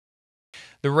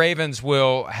the Ravens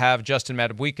will have Justin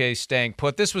Madubuike staying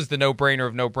put. This was the no-brainer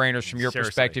of no-brainers from your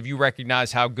perspective. You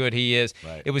recognize how good he is.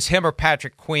 Right. It was him or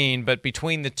Patrick Queen, but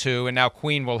between the two, and now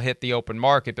Queen will hit the open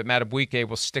market, but Madubuike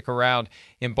will stick around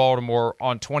in Baltimore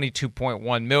on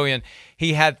 $22.1 million.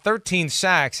 He had 13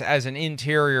 sacks as an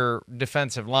interior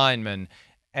defensive lineman,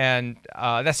 and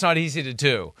that's not easy to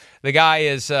do. The guy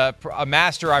is a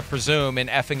master, I presume, in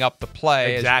effing up the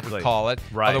play, as we call it.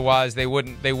 Right. Otherwise, they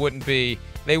wouldn't be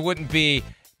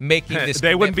making this.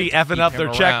 They wouldn't be effing up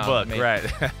their checkbook, maybe. Right?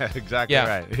 Exactly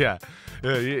right. Yeah.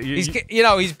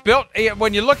 He's built.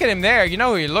 When you look at him there, you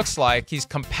know who he looks like. He's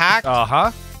compact.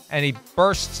 And he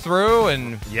bursts through,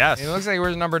 and yes, he looks like he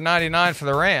wears number 99 for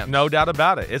the Rams. No doubt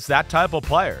about it. It's that type of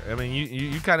player. I mean,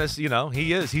 you kind of,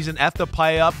 he is. He's an F the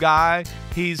play up guy.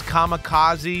 He's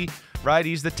kamikaze, right?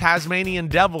 He's the Tasmanian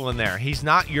devil in there. He's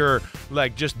not your,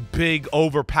 just big,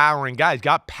 overpowering guy. He's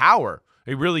got power.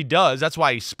 He really does. That's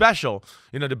why he's special.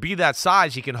 To be that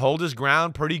size, he can hold his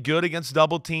ground pretty good against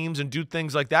double teams and do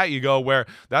things like that. You go where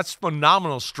that's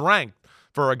phenomenal strength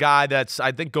for a guy that's,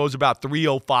 I think, goes about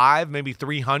 305, maybe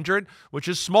 300, which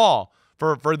is small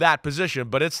for that position.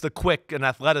 But it's the quick and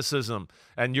athleticism.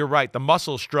 And you're right, the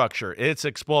muscle structure. It's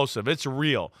explosive. It's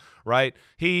real, right?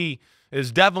 He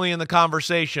is definitely in the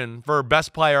conversation for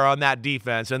best player on that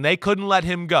defense, and they couldn't let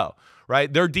him go,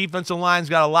 right? Their defensive line's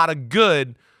got a lot of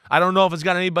good. I don't know if it's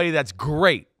got anybody that's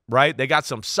great, right? They got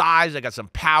some size. They got some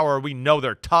power. We know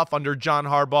they're tough under John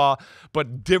Harbaugh.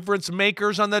 But difference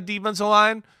makers on the defensive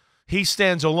line, he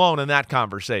stands alone in that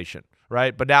conversation,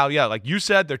 right? But now, yeah, like you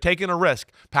said, they're taking a risk.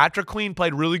 Patrick Queen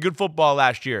played really good football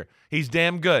last year. He's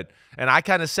damn good. And I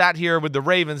kind of sat here with the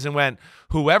Ravens and went,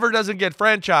 whoever doesn't get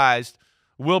franchised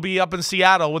will be up in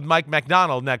Seattle with Mike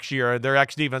McDonald next year, their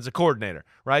ex-defensive coordinator,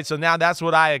 right? So now that's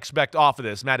what I expect off of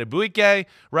this. Madubuike,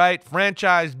 right?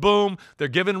 Franchise, boom. They're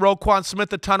giving Roquan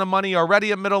Smith a ton of money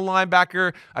already at middle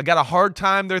linebacker. I got a hard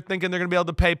time. They're thinking they're going to be able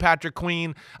to pay Patrick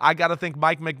Queen. I got to think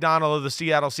Mike McDonald of the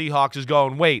Seattle Seahawks is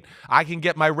going, wait, I can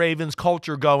get my Ravens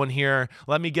culture going here.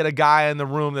 Let me get a guy in the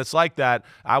room that's like that.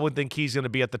 I would think he's going to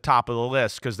be at the top of the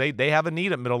list because they have a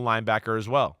need at middle linebacker as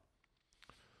well.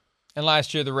 And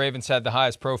last year, the Ravens had the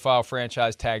highest profile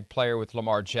franchise tag player with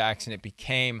Lamar Jackson. It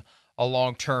became a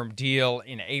long-term deal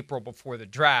in April before the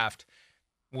draft.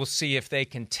 We'll see if they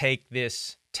can take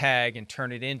this tag and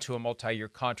turn it into a multi-year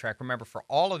contract. Remember, for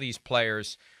all of these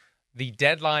players, the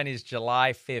deadline is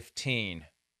July 15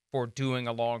 for doing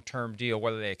a long-term deal,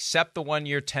 whether they accept the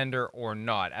one-year tender or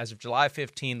not. As of July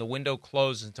 15, the window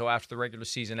closes until after the regular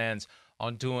season ends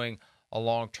on doing a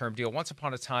long-term deal. Once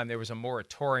upon a time, there was a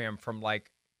moratorium from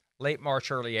late March,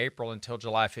 early April until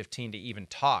July 15 to even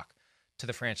talk to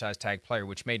the franchise tag player,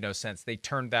 which made no sense. They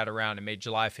turned that around and made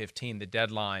July 15 the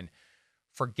deadline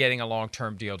for getting a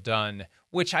long-term deal done,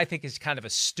 which I think is kind of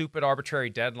a stupid, arbitrary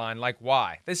deadline. Like,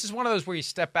 why? This is one of those where you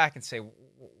step back and say,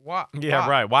 why? Yeah,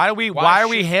 right. Why are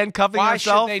we handcuffing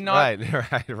ourselves? Why should they not?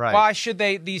 Right. Why should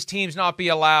these teams not be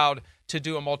allowed to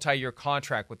do a multi-year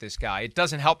contract with this guy? It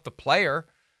doesn't help the player.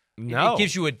 No. It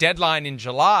gives you a deadline in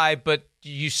July, but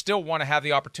you still want to have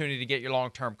the opportunity to get your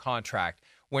long-term contract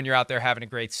when you're out there having a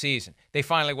great season. They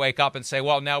finally wake up and say,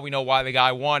 well, now we know why the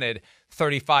guy wanted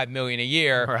 $35 million a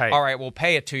year. Right. All right, we'll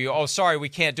pay it to you. Oh, sorry, we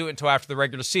can't do it until after the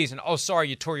regular season. Oh, sorry,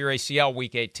 you tore your ACL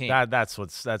week 18. That's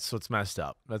what's messed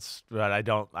up. That's right. I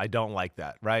don't like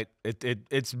that. Right.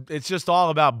 It's just all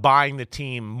about buying the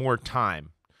team more time.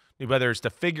 Whether it's to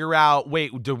figure out,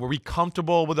 were we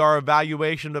comfortable with our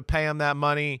evaluation to pay him that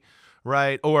money,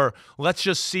 right? Or let's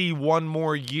just see one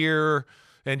more year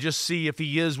and just see if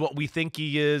he is what we think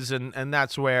he is. And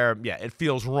that's where, it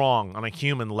feels wrong on a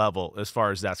human level as far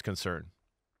as that's concerned.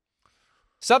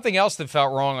 Something else that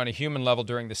felt wrong on a human level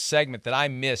during the segment that I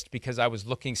missed because I was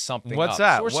looking something up. What's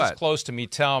that? Sources close to me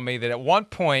tell me that at one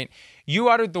point you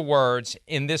uttered the words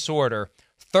in this order: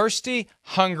 thirsty,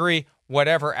 hungry,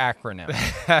 whatever acronym.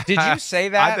 Did you say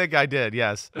that? I think I did,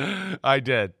 yes. I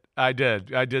did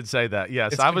say that,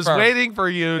 yes. It's I was confirmed. waiting for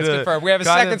you It's to confirmed. We have a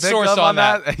second source on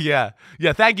that. Yeah.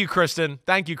 Thank you, Kristen.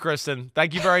 Thank you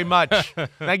very much.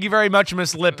 Thank you very much,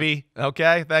 Miss Lippy.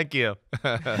 Okay, thank you.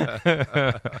 All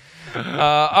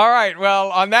right,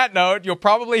 well, on that note, you'll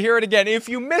probably hear it again. If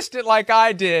you missed it like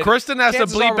I did, Kristen has to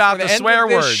bleep out the swear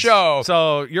words. Show.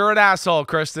 So you're an asshole,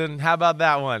 Kristen. How about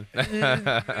that one?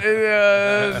 That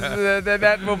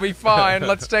will be fine.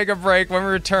 Let's take a break. When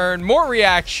we return, more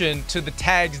reaction to the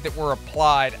tags that were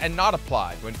applied and not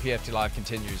applied when PFT Live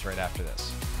continues right after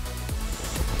this.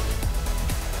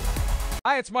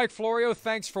 Hi, it's Mike Florio.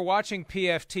 Thanks for watching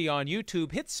PFT on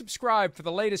YouTube. Hit subscribe for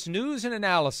the latest news and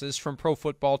analysis from Pro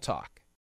Football Talk.